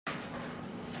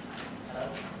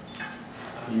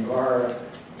Yvar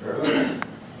Verhoeven.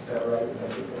 Is that right?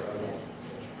 Yes.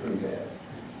 Pretty bad.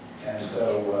 And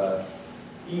so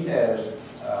he has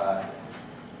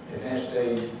advanced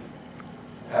stage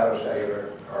hepatocellular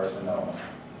carcinoma.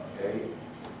 Okay,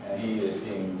 and he is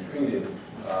being treated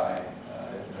by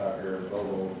Dr.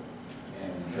 Vogel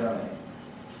in Germany.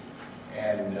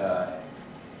 And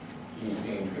he's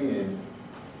being treated.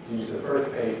 He's the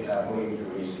first patient, I believe, to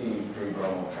receive free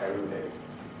bromopyruvate.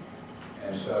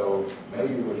 And so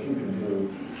maybe what you can do,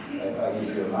 if I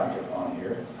give you a microphone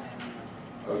here.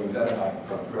 Oh, you've got a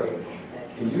microphone, great.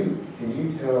 Can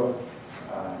you tell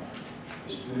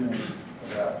the students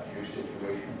about your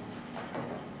situation?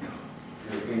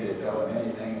 You're free to tell them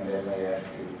anything, and they may ask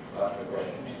you lots of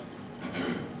questions.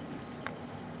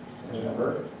 Does that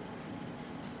work?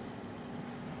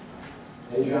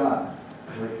 Hey, John.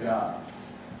 Where's John?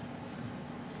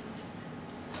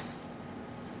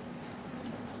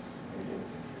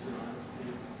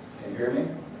 Can you hear me?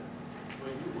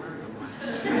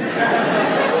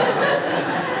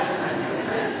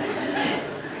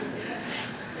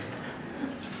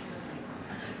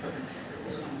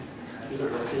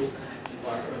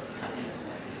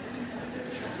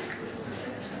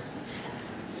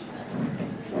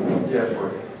 Yeah, it's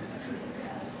working.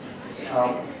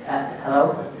 Hello,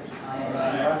 my name is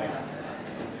Yvar.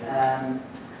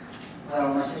 Well,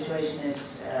 my situation is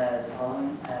the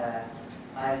following.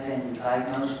 I've been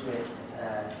diagnosed with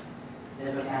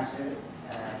liver cancer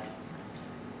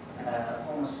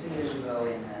almost 2 years ago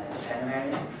in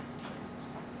January,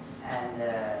 and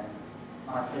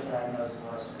my first diagnosis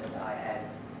was that I had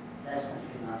less than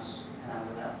 3 months and I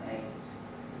would not make it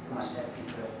to my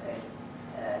 17th birthday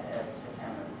at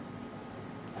September.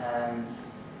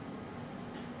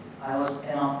 I was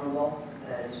inoperable.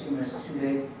 The tumor is too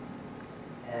big.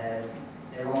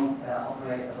 They won't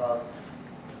operate above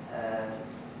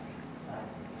like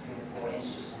 3 to 4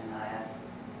 inches, and I have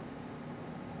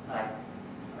like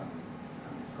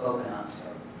coconut, so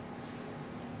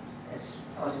it's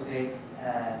far too big.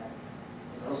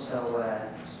 It's also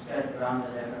spread around the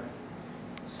liver,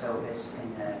 so it's in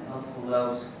multiple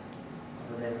lobes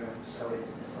of the liver, so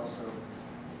it's also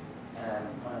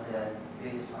one of the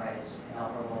reasons why it's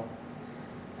inoperable.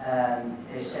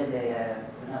 They said they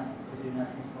could do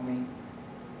nothing for me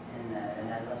in the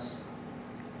Netherlands.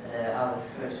 I was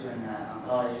referred to an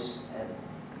oncologist that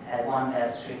had one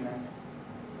last treatment,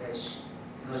 which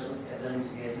he was willing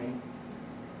to give me,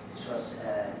 which was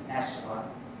Yvar,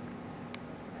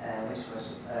 which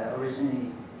was originally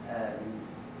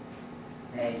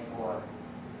made for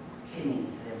kidney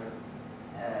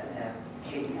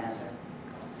cancer,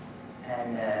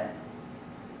 and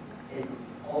it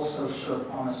also showed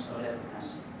promise for liver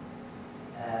cancer.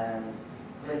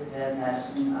 With that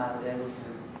medicine, I was able to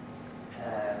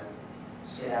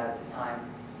sit out the time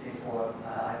before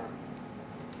I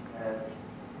could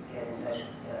get in touch with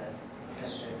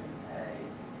Professor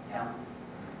Young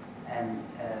and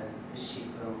receive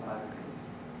bromopyruvate.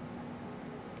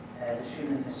 The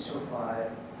treatment is so far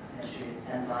I've been treated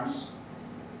 10 times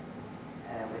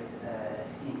with a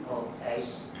technique called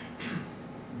Tace.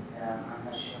 I'm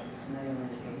not sure if you're familiar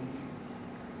with the technique.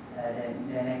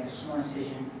 They make a small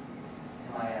incision in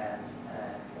my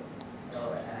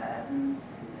lower abdomen,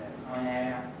 in the groin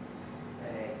area,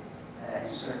 where they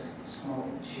insert a small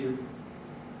tube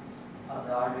up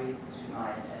the artery to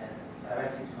my,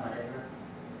 directly to my liver,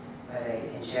 where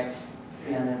they inject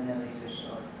 300 milliliters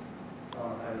of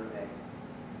bromopyruvate.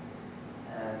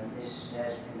 This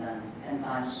has been done 10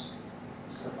 times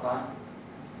so far.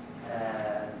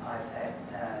 I've had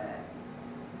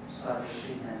started the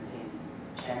treatment in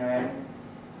January,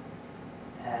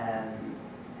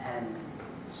 and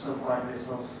so far the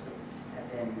results have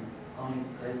been only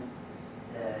good.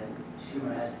 The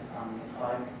tumor has become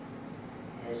necrotic,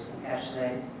 is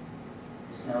encapsulated,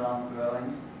 is no longer growing,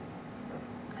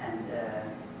 and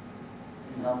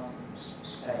not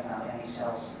spreading out any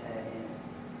cells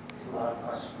to other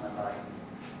parts of my body.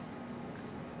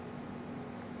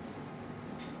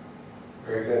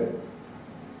 Very good.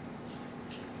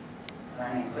 Are there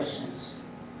any questions?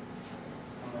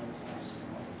 I'm going to answer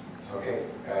them. Okay,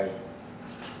 guys.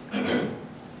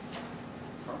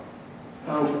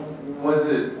 Was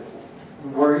it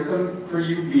worrisome for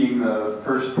you being the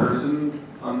first person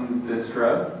on this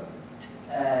drug?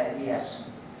 Yes.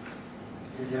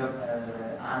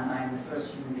 I'm the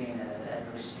first human being that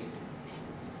ever received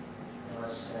it. It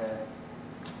was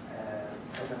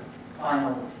as a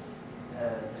final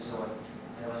resort.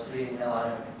 There was really no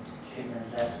other treatment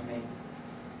left for me,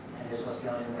 and this was the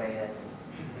only way that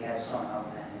we had some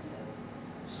hope, and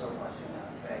so far turned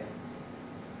out great.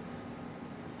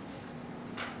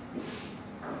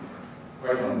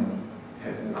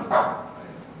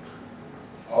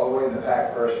 All the way in the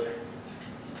back first.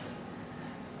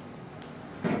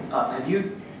 Have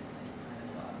you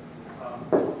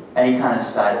any kind of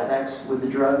side effects with the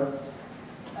drug?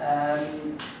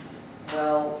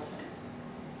 Well,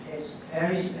 it's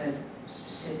very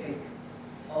specific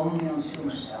only on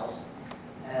tumor cells.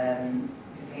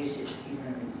 The case is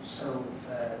even so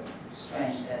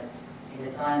strange that in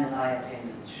the time that I have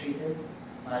been treated,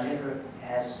 my liver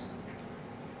has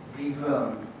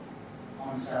regrown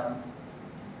on some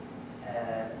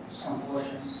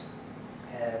portions,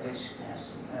 which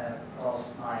has caused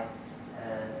my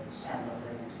standard of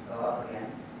living to go up again.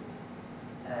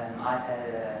 I've had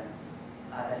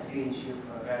a feeding tube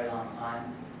for a very long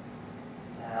time.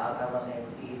 I wasn't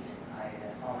able to eat. I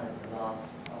vomited a lot,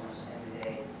 almost every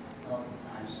day, multiple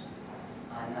times.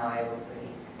 I'm now able to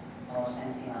eat almost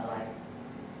anything I like.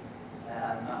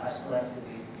 I still have to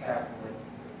be careful with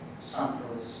some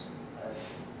foods,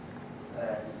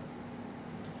 but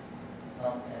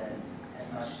not as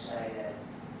much as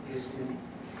I used to.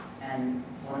 And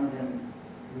one of the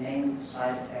main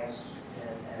side effects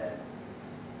that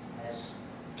has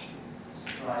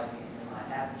surprised me is that my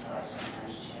appetite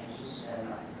sometimes changes.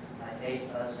 My taste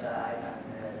buds,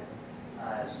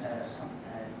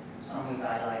 some week I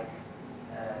like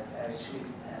very sweet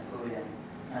food, and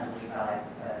another week I like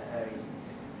very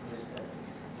different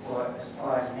foods. But as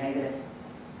far as negative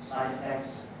side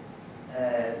effects,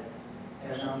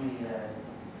 there's only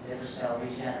liver cell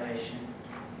regeneration,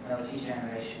 no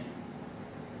degeneration,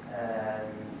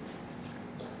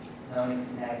 no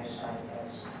negative side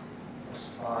effects as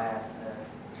far as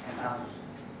encountered.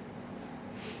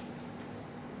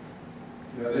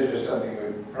 You know, this is something we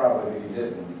probably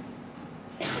didn't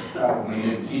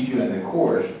teach you in the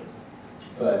course,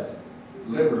 but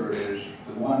liver is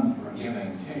the one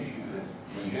forgiving tissue that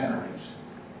regenerates,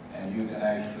 and you can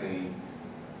actually,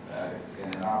 in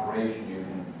an operation, you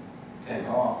can take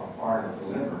off a part of the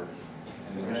liver,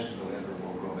 and the rest of the liver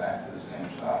will go back to the same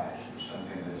size. It's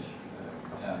something that's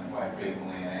done quite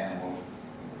frequently in animals.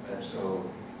 And so,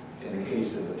 in the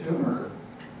case of a tumor,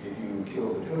 if you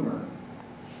kill the tumor,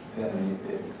 then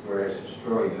where it's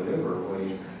destroyed the liver, what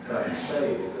he's trying to say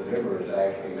is the liver is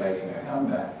actually making a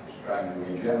comeback. It's trying to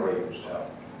regenerate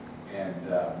itself. And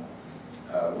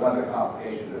one of the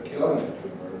complications of killing a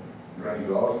tumor brings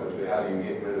you also to how do you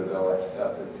get rid of all that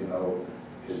stuff that, you know,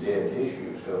 is dead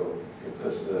tissue. So it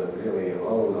puts really a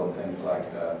load on things like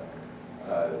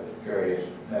various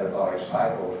metabolic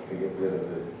cycles to get rid of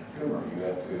the tumor. You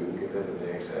have to get rid of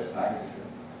the excess nitrogen.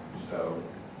 So,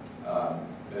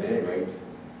 at any rate,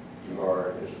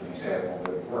 Yvar is an example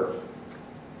that it works.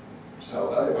 So,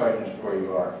 other questions for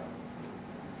Yvar?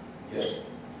 Yes?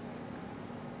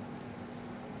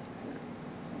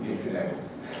 We'll get you next.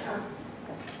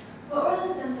 What were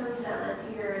the symptoms that led to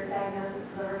your diagnosis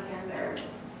of liver cancer?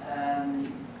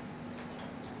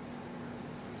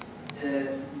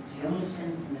 The only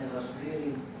symptom that was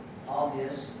really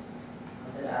obvious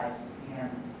was that I began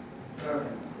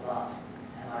burping a lot.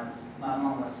 And my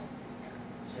mom was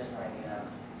just like, you know,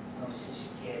 since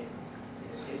a kid, you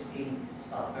were 16,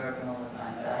 stopped burping all the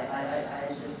time. But I had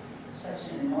just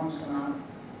such an enormous amount of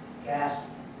gas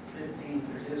being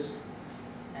produced.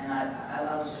 And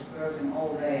I was just burping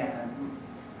all day. And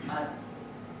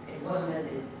it wasn't that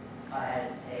I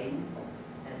had pain.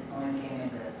 It only came in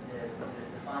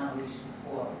the final weeks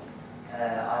before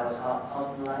I was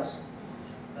hospitalized.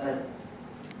 But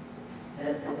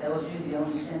that was really the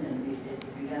only symptom. It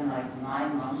began like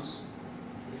 9 months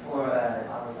before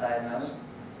I was diagnosed.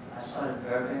 I started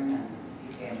burping and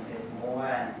became a bit more,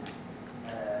 and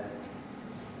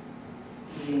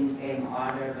eating became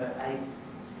harder, but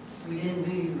we didn't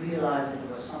really realize that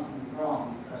there was something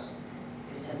wrong, because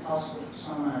it's impossible for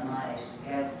someone at my age to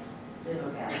get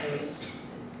liver cancer,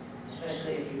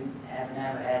 especially if you have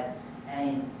never had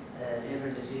any liver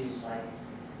disease like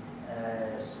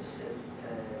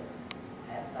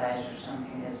hepatitis or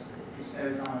something. It's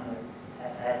very common to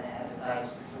have had hepatitis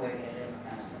before you get liver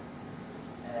cancer.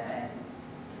 And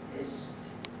it's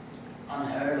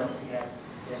unheard of to get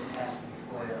liver cancer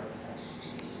before you're like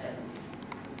 60, 70.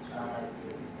 So I'm like,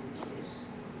 it's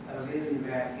a really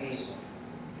rare case of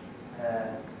a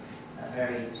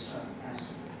very destructive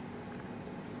cancer.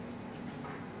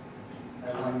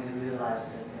 But when we realized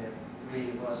that there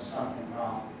really was something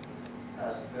wrong,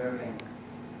 because the burping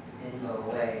didn't go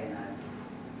away, and I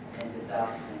went to the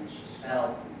doctor and she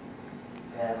felt,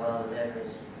 well, the liver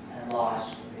is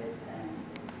enlarged a bit, and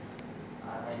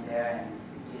I went there and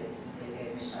they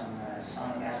gave me some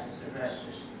stomach acid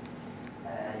suppressors.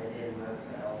 They didn't work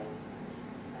at all.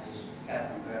 I just kept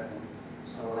on burping.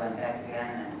 So So we went back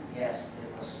again, and yes,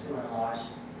 it was still enlarged,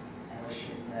 and we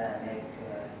should make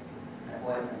an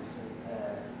appointment with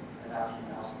the doctor in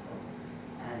the hospital.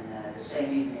 And the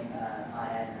same evening, I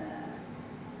had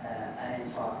an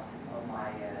infarct of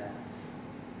my liver,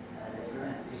 and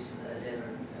a piece of the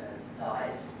liver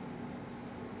died.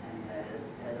 And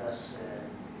that was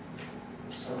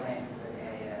so painful that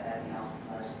they had me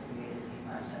hospitalized immediately.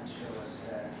 My temperature was,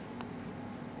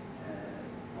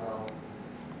 well,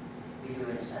 we do it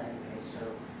in centigrade, so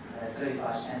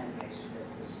 35 centigrade, so this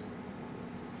is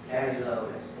very low.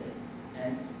 It's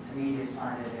an immediate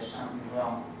sign that there's something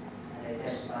wrong. And they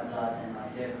tested my blood, and my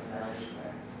liver values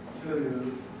were through the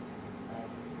roof, like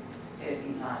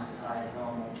 15 times as high as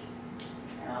normal.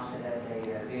 And after that, they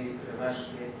really put a rush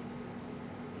to it,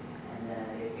 and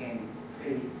they came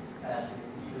pretty fast to the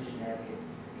conclusion that it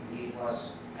indeed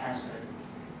was cancer.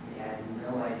 They had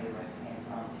no idea where it came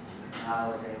from, and I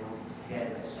was able to get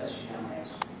it at such a young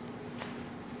age.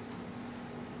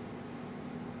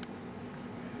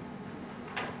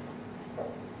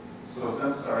 So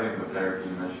since starting the therapy,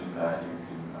 you mentioned that you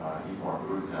can eat more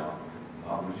foods now.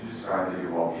 Would you describe that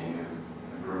your well-being has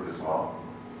improved as well?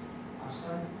 I'm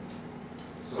sorry?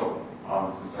 So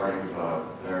since starting the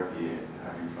therapy,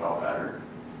 have you felt better?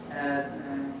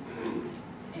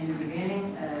 In the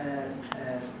beginning,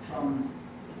 from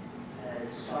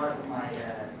the start of my,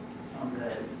 from the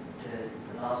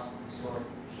last resort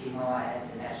chemo I had,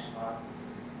 the next part,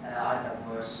 I got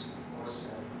worse, of course,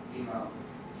 from chemo.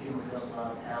 Chemo kills a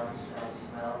lot of healthy cells as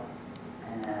well,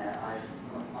 and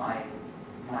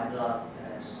my blood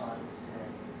started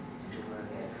to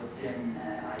get real thin.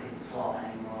 I didn't clot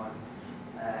anymore.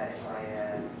 If I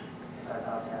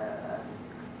got a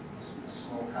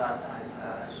small cut,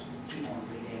 I just keep on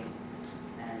bleeding,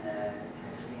 and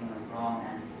everything went wrong.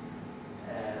 And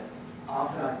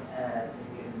after I've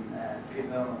been given free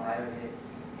bromopyruvate,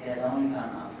 it has only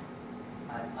gone up.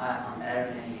 I'm better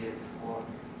than a year before.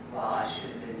 Well, I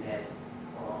should have been dead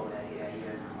for already a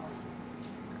year and a half.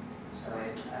 So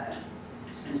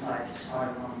since I've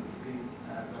started on free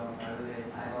bromopyruvate,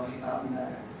 I've only gotten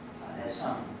better. I've had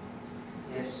some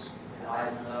dips with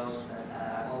highs and lows, but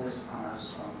I've always come out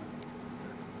strong.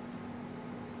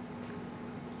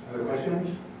 Other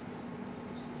questions?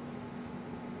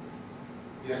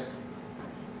 Yes.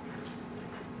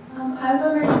 I was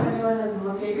wondering if anyone has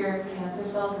looked at your cancer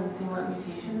cells and seen what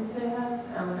mutations they have,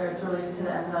 and whether it's related to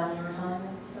the enzyme you were telling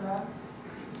us about?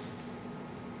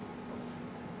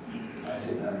 I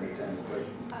didn't understand the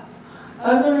question.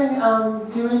 I was wondering,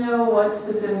 do we know what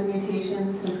specific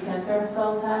mutations his cancer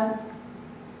cells had?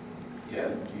 Yeah,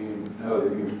 you know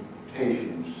the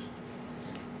mutations.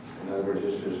 In other words,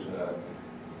 this is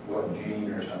what gene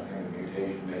or something the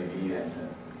mutation may be, and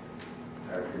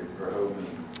Dr. Verhoeven.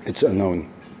 It's unknown.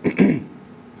 No.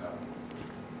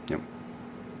 Yep.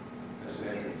 That's an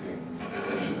interesting thing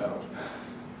to know.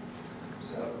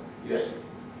 So, yes.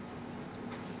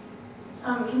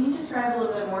 Can you describe a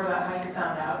little bit more about how you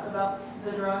found out about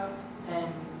the drug, and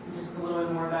just a little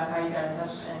bit more about how you got in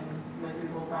touch and went through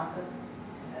the whole process?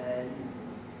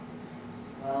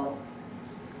 Well,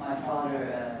 my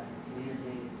father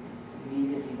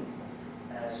immediately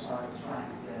started trying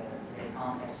to lay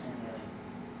contacts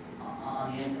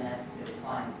on the internet to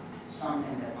find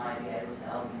something that might be able to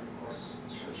help me. Of course,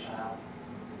 it's your child.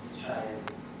 You try to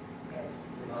get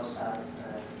the most out of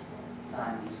the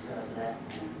time he still has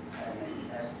left and try to make the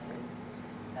best of it.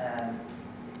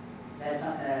 That's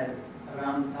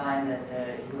around the time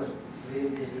that he was really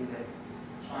busy with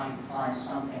trying to find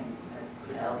something that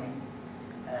could help me.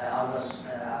 I was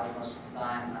most of the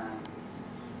time,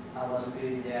 I wasn't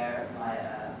really there. My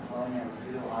ammonia was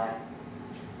real high.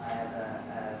 I have a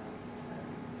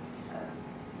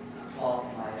clot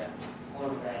in my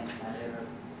portal vein in my liver,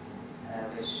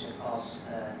 which causes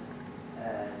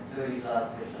dirty blood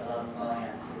with a lot of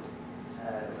ammonia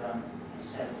to run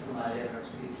instead of through my liver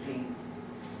to be clean,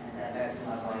 and then back to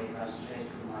my body, run straight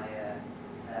through my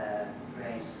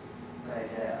brains, where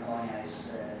the ammonia is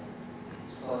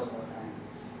disposed of, and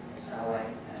that's how I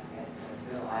get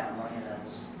real high ammonia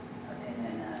levels. I've been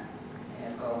in a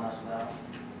coma as well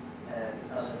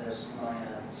because of those ammonia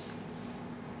levels.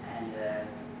 And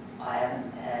I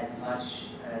haven't had much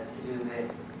to do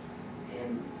with him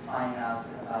finding out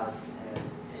about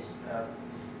this drug.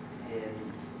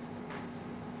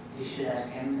 You should ask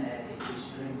him if he's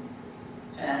willing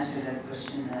to answer that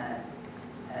question.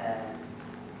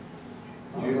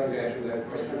 Would you like to answer that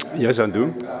question? Yes, I do.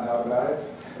 You found out about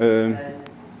it?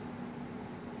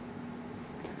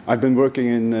 I've been working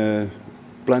in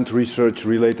plant research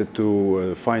related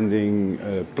to finding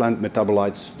plant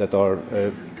metabolites that are